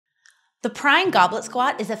The Prying Goblet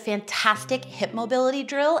squat is a fantastic hip mobility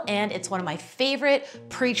drill, and it's one of my favorite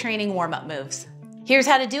pre-training warm-up moves. Here's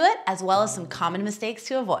how to do it, as well as some common mistakes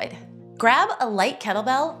to avoid. Grab a light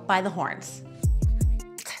kettlebell by the horns.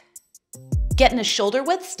 Get in a shoulder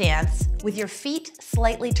width stance with your feet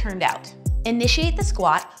slightly turned out. Initiate the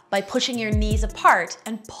squat by pushing your knees apart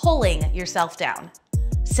and pulling yourself down.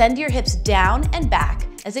 Send your hips down and back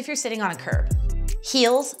as if you're sitting on a curb.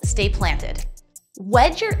 Heels stay planted.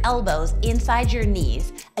 Wedge your elbows inside your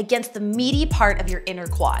knees against the meaty part of your inner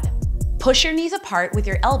quad. Push your knees apart with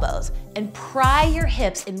your elbows and pry your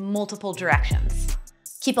hips in multiple directions.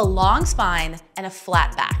 Keep a long spine and a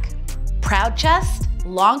flat back. Proud chest,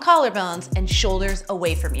 long collarbones, and shoulders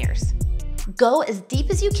away from ears. Go as deep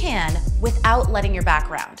as you can without letting your back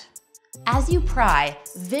round. As you pry,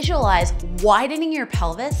 visualize widening your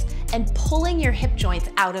pelvis and pulling your hip joints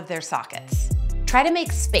out of their sockets. Try to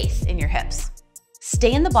make space in your hips.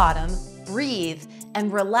 Stay in the bottom, breathe,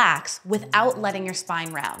 and relax without letting your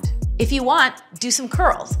spine round. If you want, do some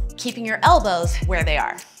curls, keeping your elbows where they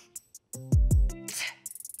are.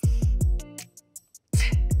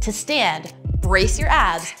 To stand, brace your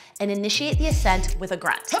abs and initiate the ascent with a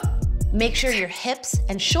grunt. Make sure your hips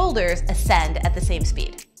and shoulders ascend at the same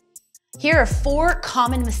speed. Here are 4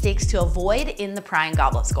 common mistakes to avoid in the Prying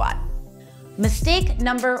Goblet squat. Mistake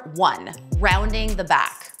number 1, rounding the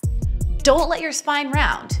back. Don't let your spine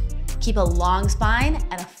round. Keep a long spine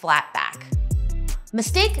and a flat back.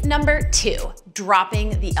 Mistake number 2,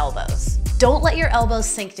 dropping the elbows. Don't let your elbows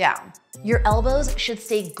sink down. Your elbows should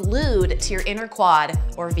stay glued to your inner quad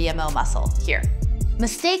or VMO muscle here.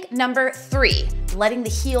 Mistake number 3, letting the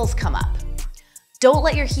heels come up. Don't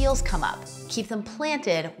let your heels come up. Keep them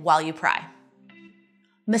planted while you pry.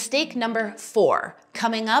 Mistake number 4,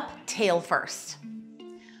 coming up tail first.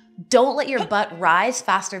 Don't let your butt rise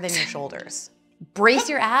faster than your shoulders. Brace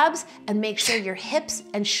your abs and make sure your hips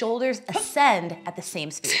and shoulders ascend at the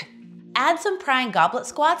same speed. Add some Prying Goblet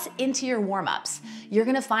squats into your warm-ups. You're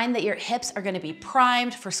gonna find that your hips are gonna be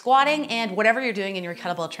primed for squatting and whatever you're doing in your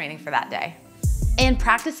kettlebell training for that day. And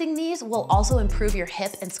practicing these will also improve your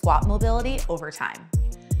hip and squat mobility over time.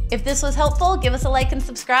 If this was helpful, give us a like and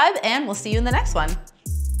subscribe, and we'll see you in the next one.